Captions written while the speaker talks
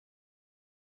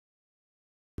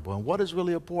And what is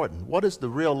really important? What is the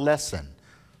real lesson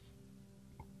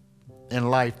in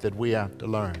life that we have to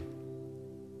learn?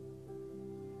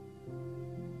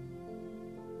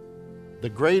 The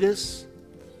greatest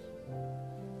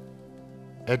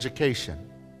education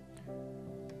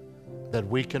that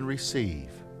we can receive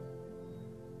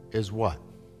is what?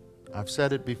 I've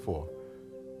said it before.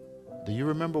 Do you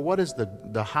remember what is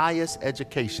the highest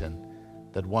education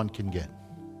that one can get?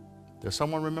 Does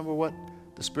someone remember what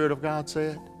the Spirit of God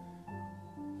said?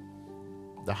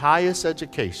 The highest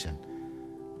education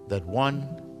that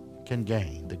one can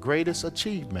gain, the greatest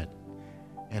achievement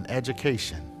in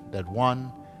education that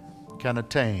one can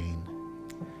attain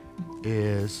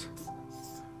is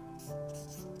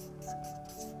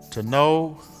to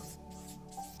know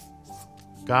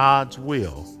God's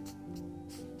will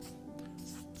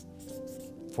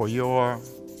for your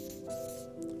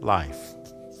life.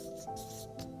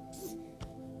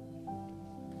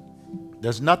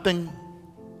 There's nothing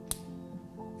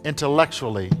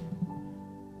intellectually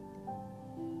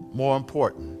more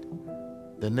important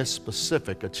than this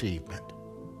specific achievement.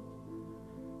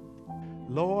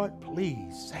 Lord,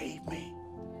 please save me.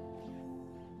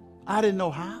 I didn't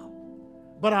know how,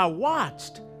 but I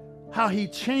watched how he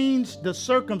changed the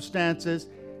circumstances,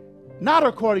 not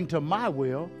according to my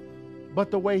will,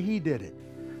 but the way he did it.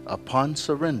 Upon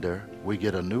surrender, we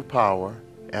get a new power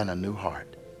and a new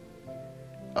heart.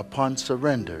 Upon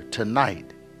surrender,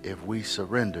 tonight, if we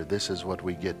surrender, this is what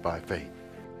we get by faith.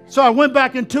 So I went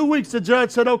back in 2 weeks. The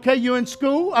judge said, okay, you in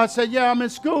school? I said, yeah, I'm in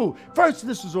school. First,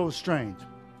 this was a little strange.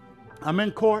 I'm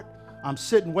in court. I'm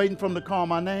sitting waiting for him to call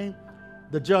my name.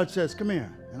 The judge says, come here.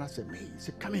 And I said, me? He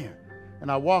said, come here. And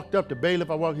I walked up to bailiff.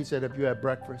 He said, have you had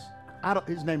breakfast?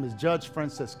 His name is Judge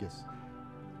Franciscus.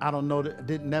 I don't know,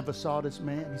 never saw this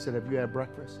man. He said, have you had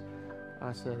breakfast?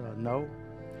 I said, no.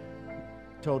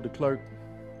 Told the clerk,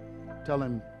 tell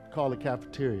him, call the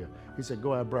cafeteria. He said,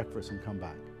 go have breakfast and come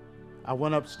back. I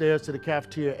went upstairs to the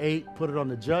cafeteria, ate, put it on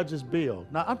the judge's bill.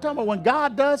 Now, I'm talking about when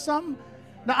God does something.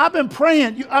 Now, I've been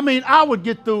praying. I would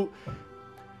get through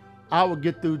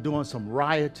doing some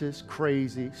riotous,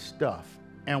 crazy stuff.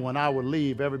 And when I would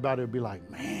leave, everybody would be like,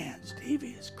 man,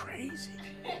 Stevie is crazy.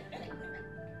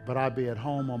 But I'd be at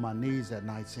home on my knees that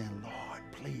night saying, Lord,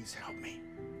 please help me.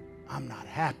 I'm not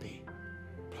happy.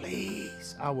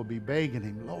 Please. I would be begging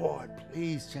him, Lord,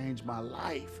 please change my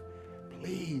life.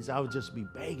 Please. I would just be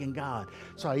begging God.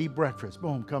 So I eat breakfast.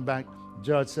 Boom, come back.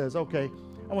 Judge says, okay,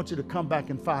 I want you to come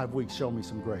back in 5 weeks, show me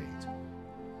some grades.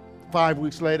 5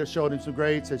 weeks later, showed him some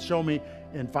grades, said, show me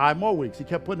in 5 more weeks. He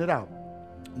kept putting it out.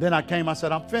 Then I came, I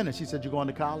said, I'm finished. He said, you going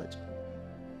to college?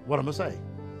 What am I going to say?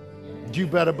 You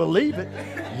better believe it.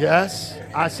 Yes.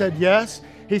 I said, yes.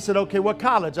 He said, okay, what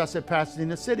college? I said,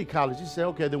 Pasadena City College. He said,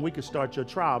 okay, then we can start your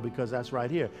trial because that's right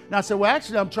here. And I said, well,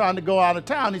 actually, I'm trying to go out of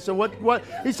town. He said, what?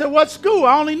 He said, what school?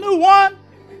 I only knew one.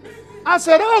 I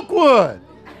said, Oakwood.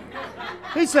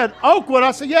 He said, Oakwood.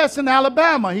 I said, yes, in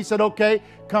Alabama. He said, okay,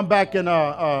 come back in,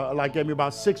 gave me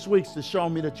about 6 weeks to show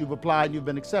me that you've applied and you've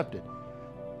been accepted.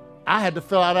 I had to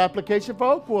fill out an application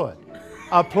for Oakwood.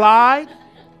 Applied,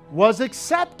 was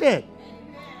accepted.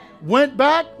 Went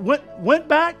back,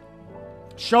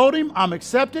 showed him I'm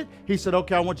accepted. He said,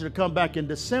 okay, I want you to come back in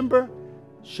December,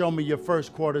 show me your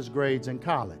first quarter's grades in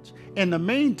college. In the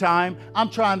meantime, I'm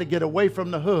trying to get away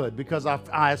from the hood because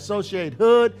I associate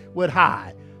hood with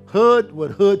high, hood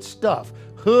with hood stuff,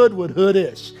 hood with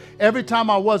hoodish. Every time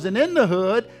I wasn't in the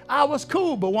hood, I was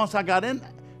cool. But once I got in,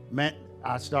 man,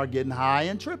 I started getting high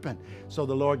and tripping. So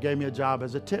the Lord gave me a job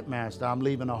as a tent master. I'm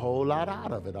leaving a whole lot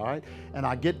out of it, all right? And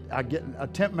I get a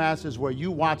tent master is where you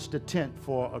watch the tent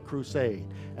for a crusade.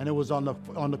 And it was on the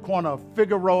corner of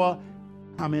Figueroa.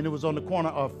 It was on the corner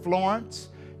of Florence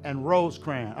and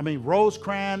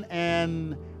Rosecrans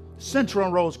and Central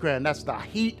and Rosecrans. That's the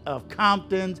heat of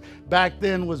Compton's. Back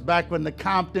then was back when the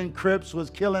Compton Crips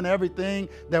was killing everything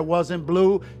that wasn't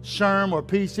blue. Sherm or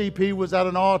PCP was at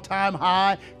an all-time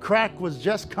high. Crack was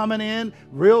just coming in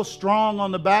real strong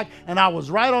on the back. And I was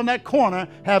right on that corner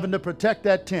having to protect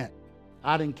that tent.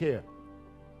 I didn't care.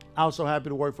 I was so happy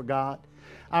to work for God.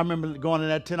 I remember going in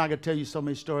that tent. I could tell you so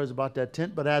many stories about that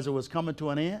tent, but as it was coming to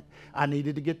an end, I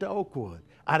needed to get to Oakwood.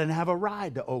 I didn't have a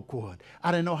ride to Oakwood.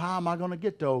 I didn't know how am I going to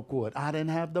get to Oakwood. I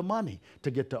didn't have the money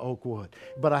to get to Oakwood,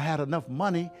 but I had enough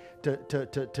money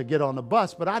to get on the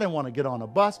bus, but I didn't want to get on a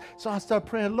bus. So I started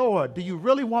praying, Lord, do you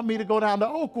really want me to go down to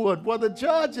Oakwood? Well, the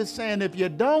judge is saying if you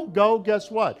don't go, guess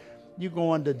what? You're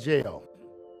going to jail.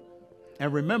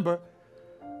 And remember,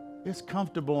 it's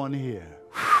comfortable in here.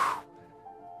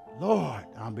 Lord,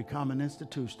 I'm becoming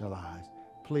institutionalized.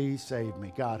 Please save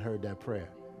me. God heard that prayer.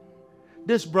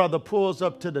 This brother pulls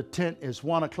up to the tent. It's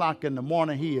 1 o'clock in the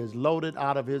morning. He is loaded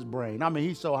out of his brain. I mean,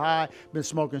 he's so high, been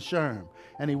smoking sherm.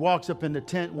 And he walks up in the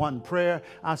tent wanting prayer.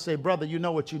 I say, brother, you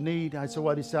know what you need? I said,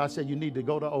 what? He said, I said, you need to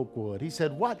go to Oakwood. He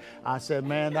said, what? I said,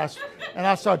 man, that's, and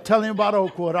I started telling him about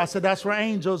Oakwood. I said, that's where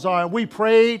angels are. And we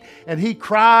prayed, and he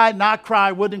cried, and I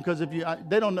cried with him, because if you,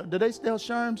 they don't know, do they still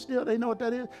sherm still? They know what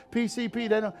that is? PCP,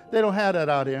 they don't have that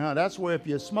out here, huh? That's where if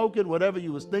you smoke it, whatever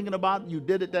you was thinking about, you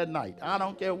did it that night. I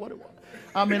don't care what it was.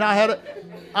 I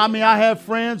had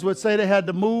friends would say they had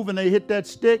to move and they hit that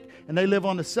stick and they live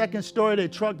on the second story. They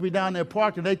truck me down there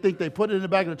parked and they think they put it in the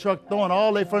back of the truck, throwing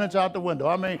all their furniture out the window.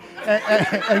 I mean,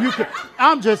 and you could,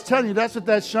 I'm just telling you, that's what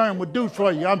that sherm would do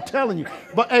for you. I'm telling you.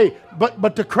 But hey,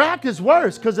 but the crack is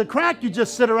worse, because the crack you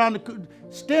just sit around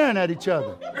staring at each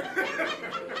other.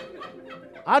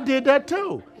 I did that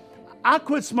too. I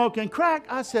quit smoking crack.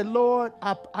 I said, Lord,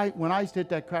 when I used to hit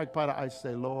that crack pot, I used to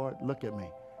say, Lord, look at me.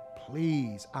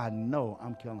 Please, I know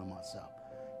I'm killing myself.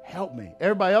 Help me.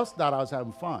 Everybody else thought I was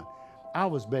having fun. I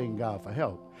was begging God for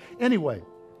help. Anyway,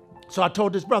 so I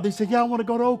told this brother, he said, yeah, I want to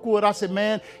go to Oakwood. I said,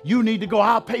 man, you need to go.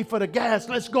 I'll pay for the gas.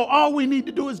 Let's go. All we need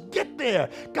to do is get there.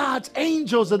 God's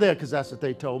angels are there, because that's what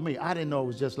they told me. I didn't know it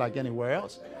was just like anywhere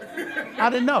else. I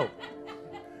didn't know.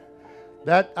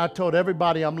 That I told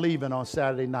everybody I'm leaving on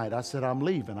Saturday night. I said, I'm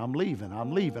leaving.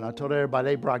 I told everybody,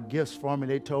 they brought gifts for me.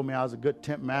 They told me I was a good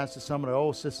tent master. Some of the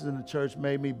old sisters in the church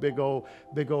made me big old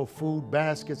food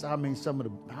baskets. I mean,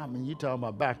 you talking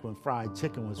about back when fried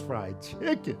chicken was fried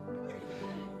chicken.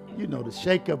 You know, the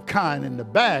shake up kind in the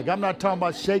bag. I'm not talking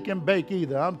about shake and bake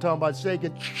either. I'm talking about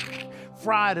shaking,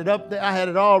 fried it up there. I had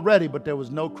it all ready, but there was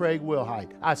no Craig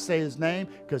Wilhite. I say his name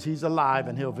because he's alive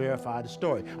and he'll verify the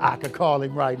story. I could call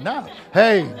him right now.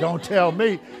 Hey, don't tell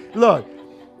me. Look,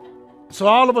 so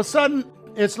all of a sudden,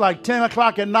 it's like 10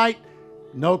 o'clock at night,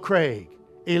 no Craig.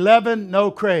 11,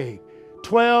 no Craig.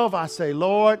 12, I say,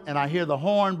 Lord, and I hear the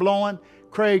horn blowing.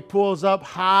 Craig pulls up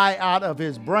high out of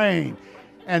his brain.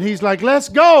 And he's like, let's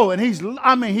go. And he's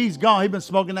gone. He's been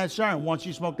smoking that sherm. Once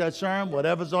you smoke that sherm,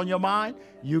 whatever's on your mind,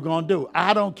 you're going to do.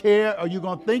 I don't care, or you're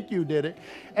going to think you did it.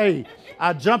 Hey,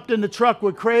 I jumped in the truck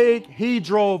with Craig. He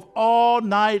drove all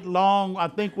night long. I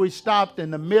think we stopped in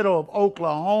the middle of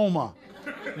Oklahoma.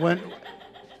 When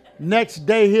next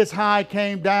day his high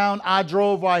came down, I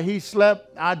drove while he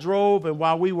slept. I drove, and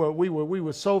while we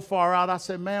were so far out, I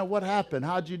said, man, what happened?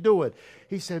 How'd you do it?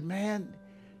 He said, man,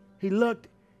 he looked.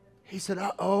 He said,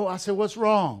 uh-oh. I said, what's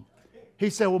wrong? He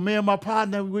said, well, me and my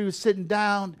partner, we were sitting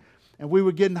down and we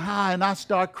were getting high, and I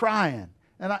started crying.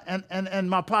 And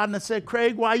my partner said,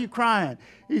 Craig, why are you crying?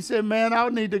 He said, man, I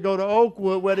need to go to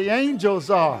Oakwood where the angels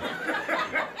are.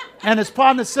 And his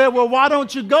partner said, well, why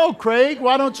don't you go, Craig?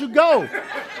 Why don't you go?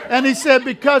 And he said,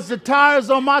 because the tires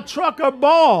on my truck are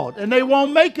bald and they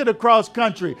won't make it across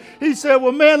country. He said,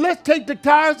 well, man, let's take the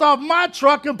tires off my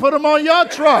truck and put them on your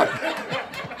truck.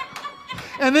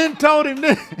 And then told him,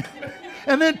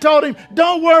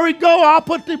 don't worry, go. I'll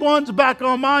put the ones back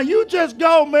on mine. You just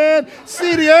go, man.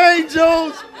 See the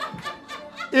angels.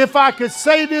 If I could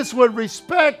say this with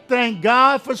respect, thank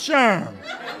God for Sherm.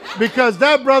 Because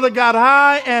that brother got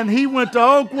high and he went to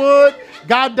Oakwood,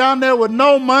 got down there with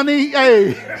no money.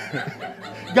 Hey,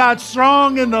 got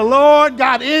strong in the Lord,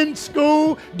 got in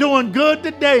school, doing good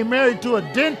today, married to a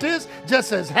dentist,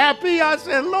 just as happy. I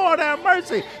said, Lord, have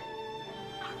mercy.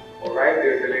 All right,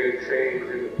 there's a little change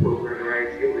in the program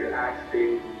right here. We're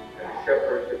asking the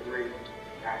shepherd to bring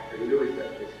Pastor Lewis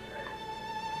at this time.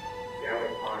 The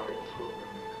other part of the program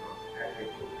will come as they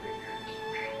put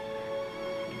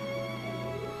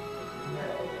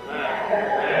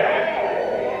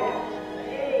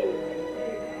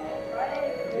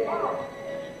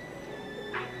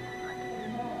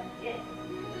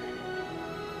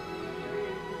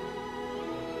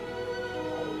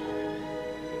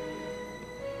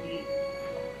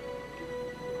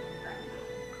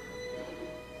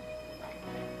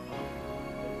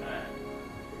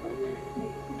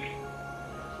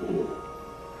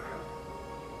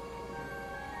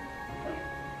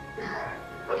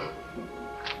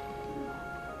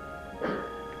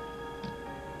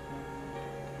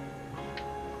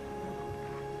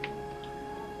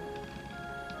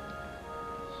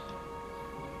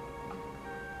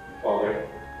Father,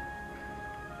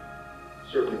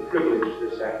 certainly privileged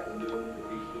this afternoon to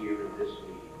be here in this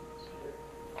meeting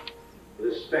for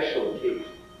this special occasion.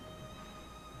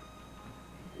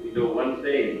 We know one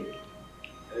thing,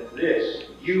 and it's this: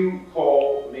 you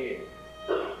call men.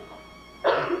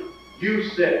 You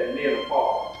set men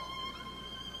apart.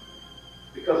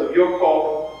 Because of your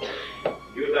call,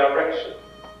 your direction,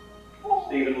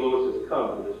 Stephen Lewis has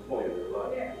come to this point of his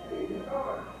life.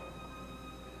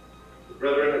 The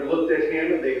brethren have looked at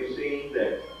him and they have seen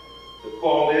that the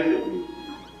call is of you.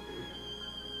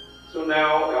 So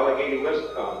now Allegheny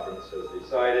West Conference has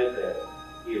decided that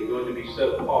he is going to be set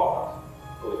apart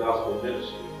for the gospel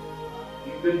ministry.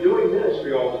 He's been doing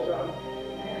ministry all the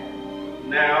time.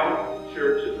 Now the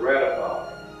church has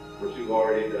ratified what you've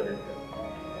already done in him.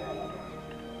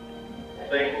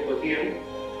 Thankful for him,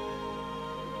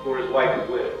 for his wife as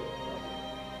well.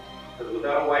 Because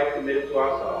without a wife committed to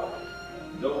our side,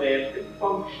 no man can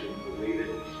function the way that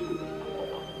he should.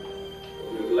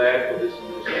 We're glad for this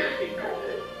ministry team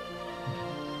today.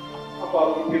 Our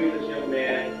Father, we've given this young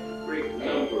man a great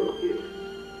number of gifts,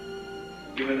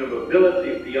 given him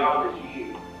ability beyond his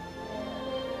years.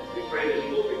 We pray that he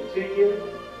will continue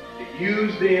to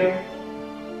use them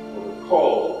for the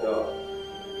cause of God.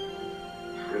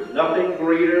 There's nothing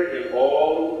greater in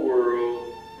all of the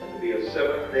world than to be a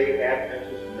Seventh-day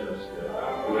Adventist minister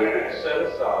who has been set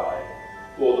aside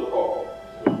for the call.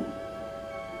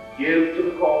 Give to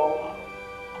the call.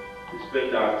 We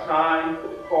spend our time for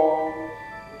the call.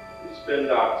 We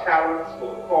spend our talents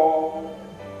for the call.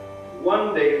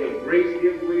 One day when grace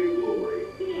gives way to glory,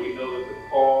 we know that the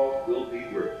cause will be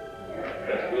worth it.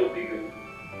 That will be good.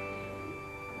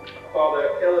 Father,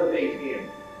 elevate him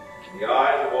in the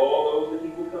eyes of all those that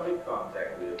he will come in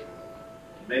contact with.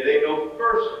 May they know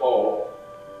first of all,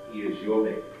 he is your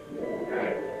name.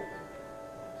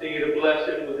 Continue to bless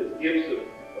him with his gifts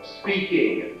of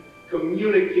speaking and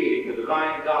communicating the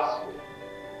divine gospel.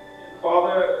 And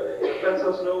Father, it lets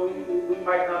us know we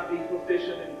might not be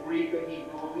proficient in Greek or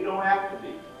Hebrew, but we don't have to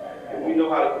be. And we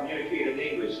know how to communicate in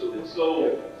English so that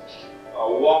souls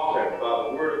are watered by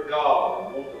the Word of God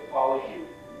and want to follow you.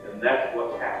 And that's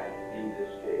what's happened in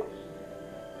this case.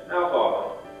 And now,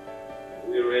 Father,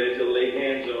 we're ready to lay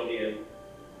hands on him.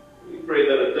 We pray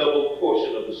that a double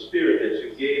portion of the Spirit that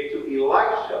you gave to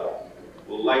Elisha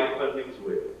will light upon his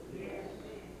way.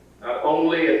 Not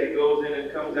only as he goes in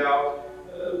and comes out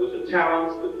with the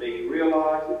talents, but may he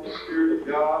realize that the Spirit of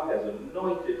God has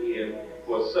anointed him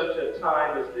for such a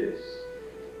time as this.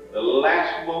 The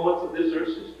last moments of this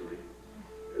earth's history.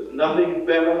 There's nothing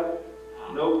better,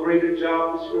 no greater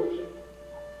job description.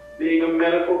 Being a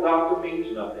medical doctor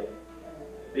means nothing.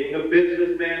 Being a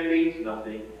businessman means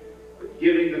nothing. But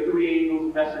giving the three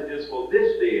angels messages for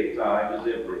this day and time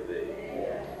is everything.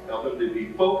 Help him to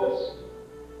be focused.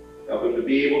 Help him to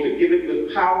be able to give it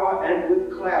with power and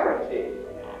with clarity.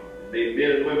 May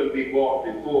men and women be brought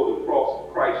before the cross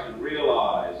of Christ and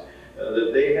realize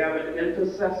that they have an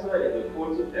intercessor in the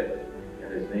courts of heaven,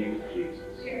 and his name is Jesus.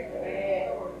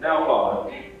 Now,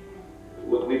 Father,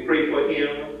 we pray for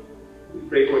him. We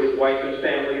pray for his wife and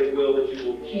family as well, that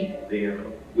you will keep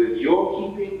them with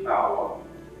your keeping power.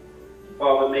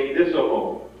 Father, make this a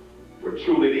moment where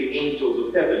truly the angels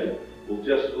of heaven will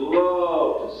just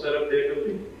love to set up their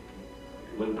dominion.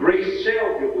 When grace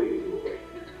shall give way to it,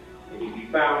 and he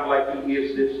be found like he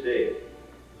is this day,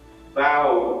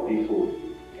 bowed before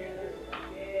you,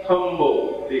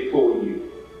 humble before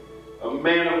you, a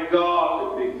man of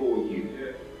God before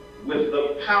you, with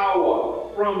the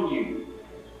power from you,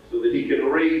 so that he can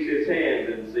raise his hands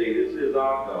and say, this is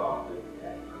our God,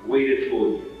 waited for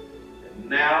you. And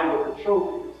now with the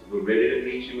trophies, we're ready to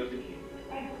meet you at the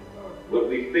kingdom. What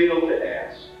we fail to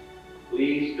ask,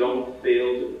 please don't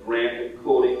fail to grant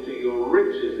according to your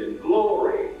riches and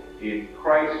glory in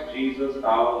Christ Jesus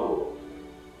our Lord.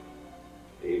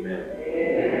 Amen.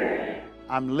 Amen.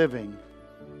 I'm living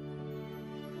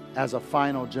as a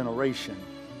final generation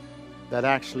that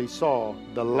actually saw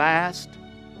the last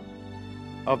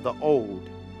of the old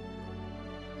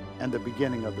and the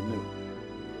beginning of the new.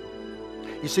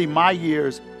 You see, my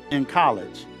years in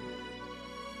college,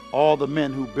 all the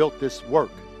men who built this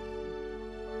work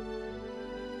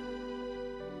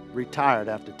retired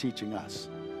after teaching us.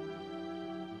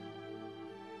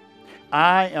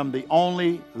 I am the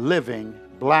only living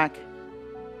black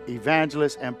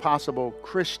evangelist and possible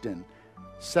Christian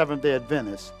Seventh-day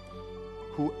Adventist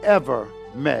who ever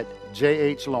met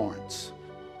J.H. Lawrence.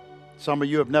 Some of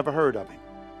you have never heard of him.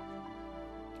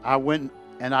 I went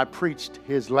and I preached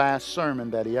his last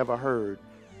sermon that he ever heard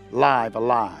live,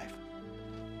 alive.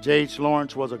 J.H.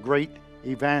 Lawrence was a great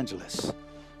evangelist.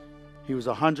 He was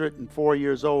 104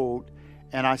 years old,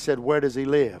 and I said, where does he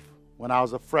live? When I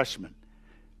was a freshman.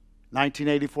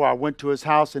 1984, I went to his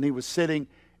house, and he was sitting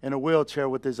in a wheelchair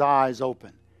with his eyes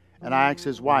open. And I asked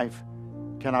his wife,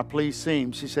 can I please see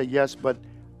him? She said, yes, but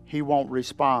he won't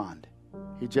respond.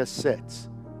 He just sits,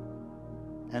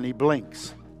 and he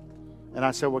blinks. And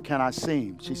I said, well, can I see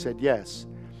him? She said, yes.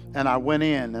 And I went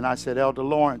in, and I said, Elder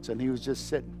Lawrence, and he was just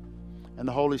sitting. And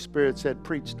the Holy Spirit said,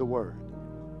 preach the word.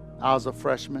 I was a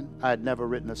freshman. I had never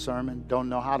written a sermon, don't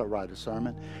know how to write a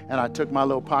sermon. And I took my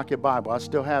little pocket Bible. I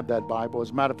still have that Bible. As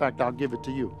a matter of fact, I'll give it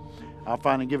to you. I'll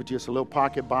finally give it to you. It's a little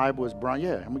pocket Bible. It's brown.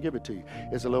 Yeah, I'm going to give it to you.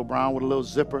 It's a little brown with a little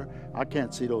zipper. I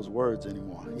can't see those words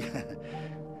anymore.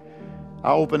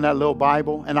 I opened that little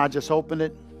Bible, and I just opened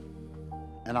it,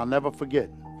 and I'll never forget.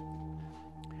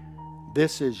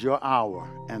 This is your hour,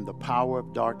 and the power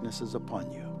of darkness is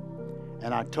upon you.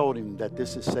 And I told him that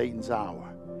this is Satan's hour.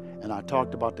 And I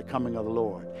talked about the coming of the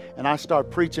Lord. And I started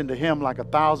preaching to him like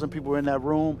 1,000 people were in that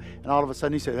room. And all of a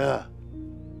sudden he said,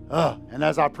 And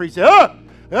as I preached, start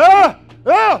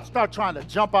trying to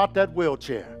jump out that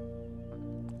wheelchair.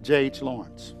 J.H.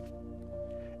 Lawrence,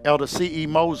 Elder C.E.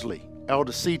 Mosley,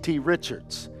 Elder C.T.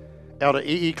 Richards, Elder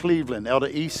E.E. Cleveland, Elder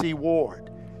E.C. Ward,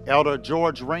 Elder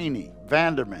George Rainey,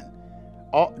 Vanderman,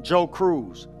 Joe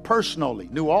Cruz. Personally,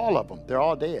 knew all of them. They're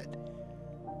all dead.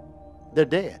 They're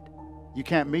dead. You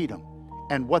can't meet them.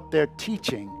 And what they're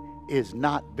teaching is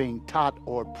not being taught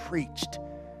or preached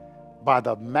by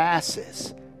the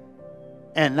masses,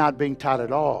 and not being taught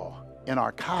at all in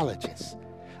our colleges.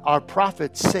 Our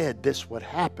prophet said this would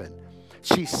happen.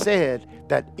 She said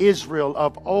that Israel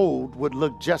of old would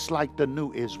look just like the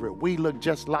new Israel. We look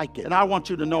just like it. And I want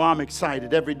you to know I'm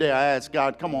excited. Every day I ask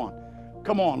God, come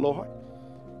on, Lord.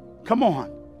 Come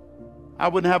on. I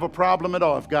wouldn't have a problem at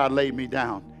all if God laid me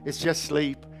down. It's just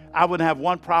sleep. I wouldn't have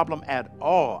one problem at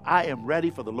all. I am ready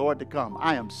for the Lord to come.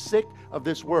 I am sick of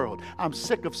this world. I'm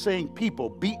sick of seeing people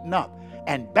beaten up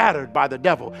and battered by the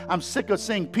devil. I'm sick of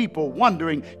seeing people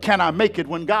wondering, can I make it,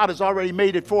 when God has already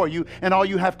made it for you, and all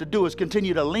you have to do is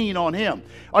continue to lean on him.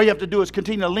 All you have to do is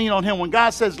continue to lean on him. When God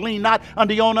says lean not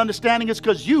unto your own understanding, it's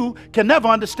because you can never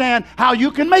understand how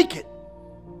you can make it.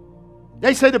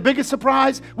 They say the biggest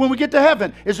surprise when we get to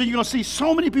heaven is that you're going to see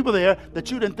so many people there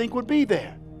that you didn't think would be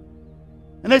there.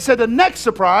 And they said the next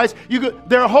surprise,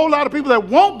 there are a whole lot of people that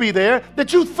won't be there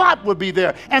that you thought would be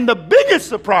there. And the biggest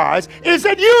surprise is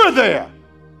that you're there.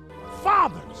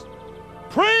 Fathers,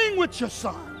 praying with your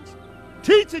sons,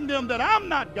 teaching them that I'm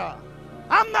not God.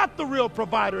 I'm not the real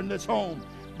provider in this home.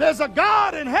 There's a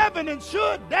God in heaven, and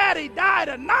should Daddy die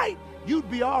tonight,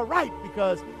 you'd be all right,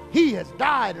 because he has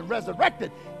died and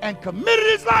resurrected and committed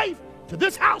his life to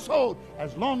this household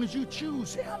as long as you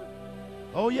choose him.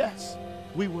 Oh yes.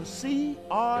 We will see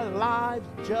our lives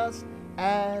just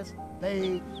as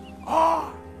they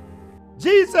are.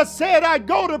 Jesus said, I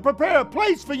go to prepare a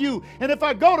place for you. And if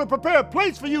I go to prepare a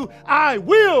place for you, I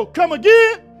will come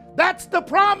again. That's the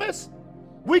promise.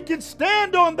 We can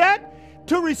stand on that.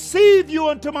 To receive you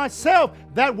unto myself,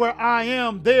 that where I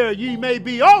am, there ye may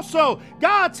be also.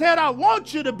 God said, I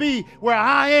want you to be where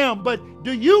I am, but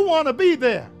do you want to be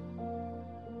there?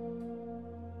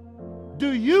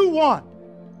 Do you want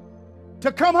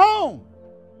to come home?